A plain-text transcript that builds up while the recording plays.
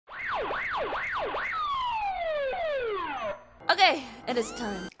It is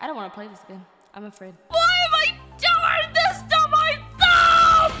time. I don't want to play this game. I'm afraid. Why am I doing this to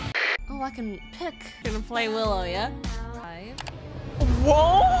myself? Oh, I can pick. I'm gonna play Willow, yeah? 5.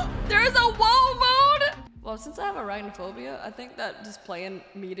 Whoa! There's a whoa mode! Well, since I have arachnophobia, I think that just playing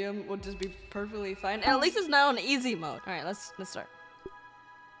medium would just be perfectly fine. And at least it's now in easy mode. All right, let's start.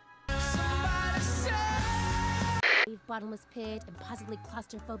 We've bottomless pit and possibly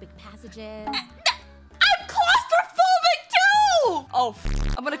claustrophobic passages. I'm claustrophobic too! Oh,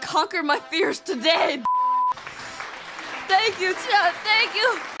 I'm gonna conquer my fears today. Thank you, chat. Thank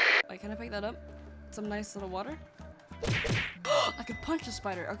you. Wait, can I pick that up? Some nice little water. I could punch the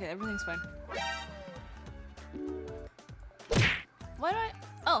spider. Okay, everything's fine. Why do I?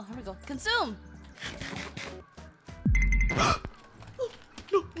 Oh, here we go. Consume.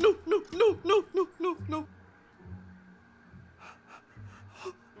 No.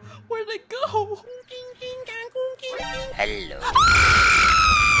 Where'd it go? Hello.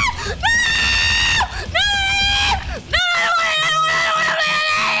 No!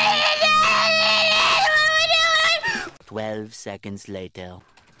 12 seconds later.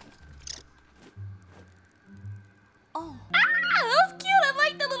 Oh. That was cute. I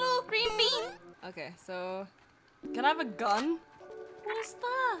like the little green bean. Okay, so can I have a gun? What is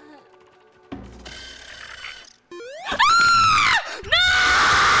that?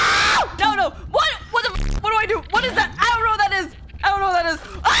 No! What do I do? What is that? I don't know what that is. Oh,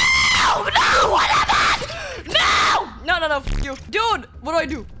 no! What is that? No! F you. Dude, what do I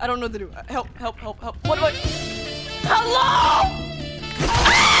do? I don't know what to do. Help. What do I... Hello?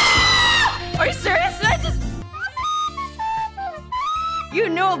 Are you serious? Did I just... You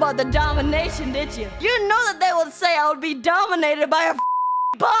knew about the domination, didn't you? You know that they would say I would be dominated by a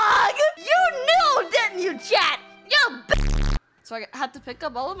bug! You knew, didn't you, chat? You So I had to pick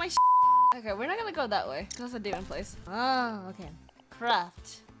up all of my shit. Okay, we're not gonna go that way. That's a demon place. Oh, okay.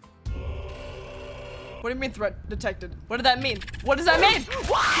 Craft. What do you mean threat detected? What did that mean? What does that mean?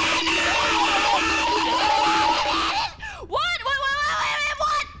 What? What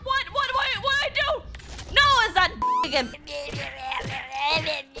I do? No, is that again?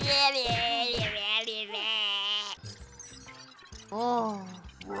 Oh.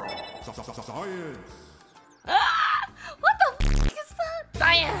 Science. Ah! What the f is that?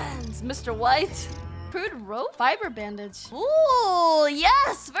 Science, Mr. White. Crude rope? Fiber bandage. Ooh,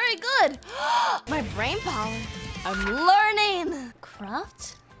 yes, very good. My brain power. I'm learning.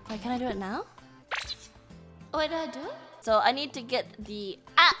 Craft? Wait, can I do it now? Oh, wait, did I do it? So I need to get the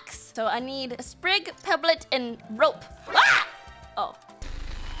axe. So I need a sprig, pebblet, and rope. Ah! Oh.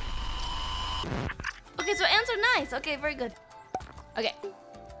 Okay, so ants are nice. Okay, very good. Okay.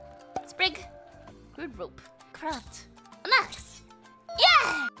 Sprig. Good rope. Craft. An axe.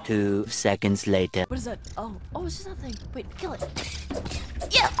 Yeah! 2 seconds later. What is that? Oh, it's just that thing. Wait, kill it.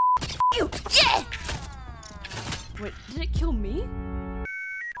 Yeah! You! Yeah! Wait, did it kill me?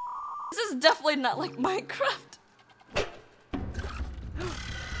 This is definitely not like Minecraft.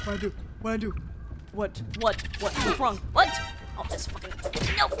 What do I do? What? What's wrong? What? Oh, this fucking...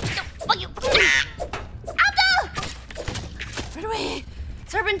 No, fuck you! Alta! Right away!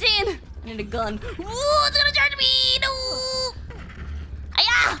 Serpentine! I need a gun. Ooh, it's gonna charge me! No!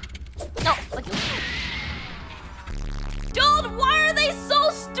 Aya! No, fuck you. Dude, why are they so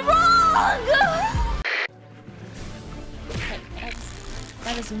strong? Okay,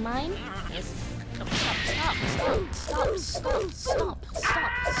 that is mine. Yes. Stop.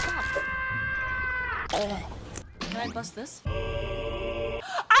 Can I bust this? I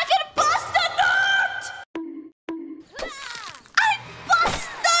can bust a nut! I bust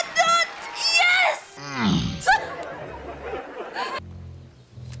the nut! Yes!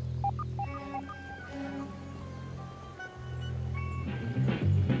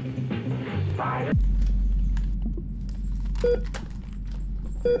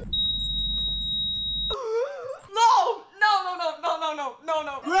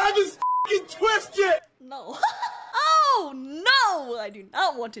 No. Grab his f***ing twisted! No. Oh, no! I do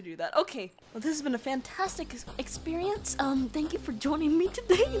not want to do that. Okay. Well, this has been a fantastic experience. Thank you for joining me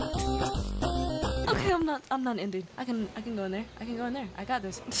today. Okay, I'm not ending. I can go in there. I got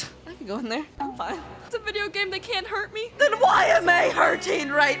this. I can go in there. I'm fine. It's a video game that can't hurt me. Then why am I hurting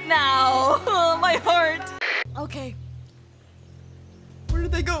right now? Oh, my heart. Okay. Where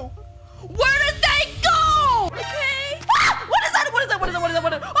did they go? Okay. Ah! What is that?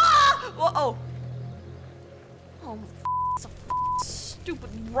 Ah! Oh, it's a stupid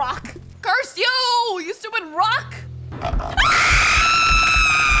rock. Curse you! You stupid rock!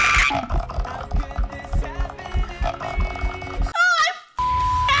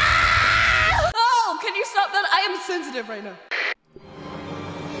 Oh, can you stop that? I am sensitive right now.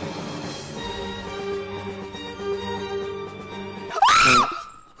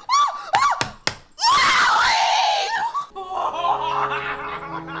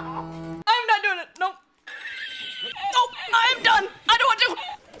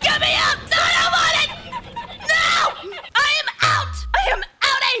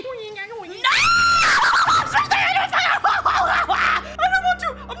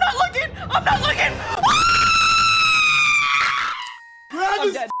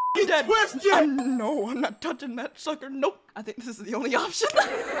 twisted! No, I'm not touching that sucker. Nope. I think this is the only option. What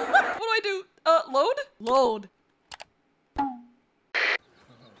do I do? Load? Load.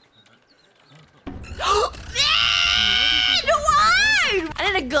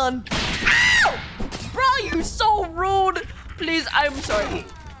 I need a gun. Ow! Bro, you're so rude. Please, I'm sorry.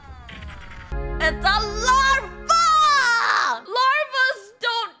 It's a larva! Larvas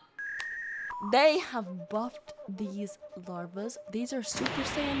don't... They have buffed these larvas. These are Super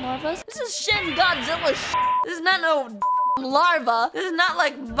Saiyan larvas. This is Shin Godzilla sh**. This is not no larva. This is not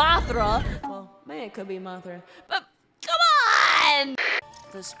like Mothra. Well, maybe it could be Mothra. But come on!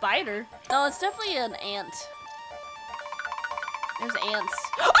 It's a spider. No, it's definitely an ant. There's ants.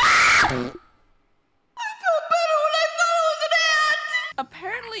 Ah! I felt better when I thought it was an ant!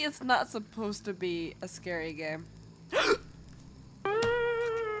 Apparently it's not supposed to be a scary game.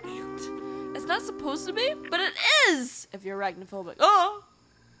 It's not supposed to be, but it is! If you're arachnophobic. Oh!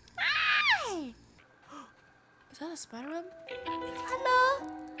 Hi! Is that a spiderweb? Hello?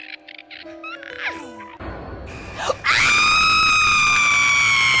 Hi!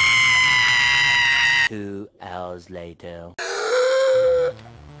 2 hours later.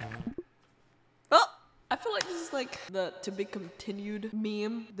 Oh, I feel like this is like the to be continued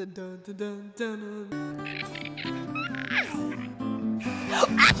meme. The dun dun dun dun dun.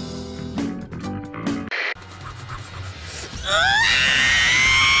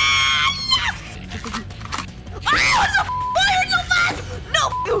 Why are you so fast? No,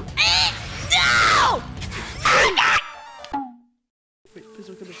 you no! Wait, please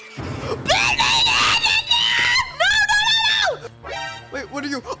don't kill me. Wait, what are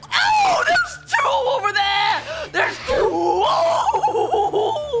you? Oh, there's two over there! There's two!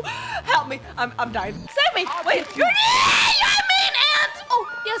 Oh! Help me, I'm dying. Save me! Wait, you're mean ant! Oh,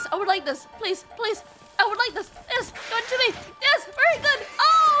 yes, I would like this. Please, please. I would like this. Yes, go to me. Yes, very good.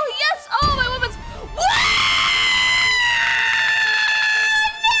 Oh, yes. Oh, my weapons.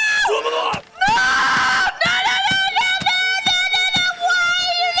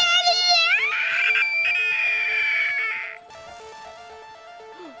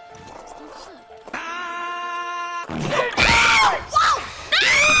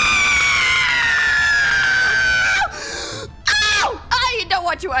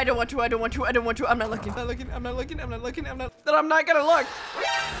 I don't want to. I'm not looking. I'm not looking. That I'm not gonna look.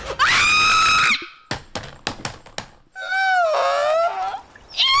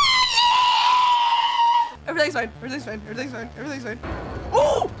 Everything's fine.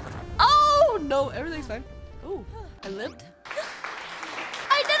 Oh! Oh no, everything's fine. Oh, I lived?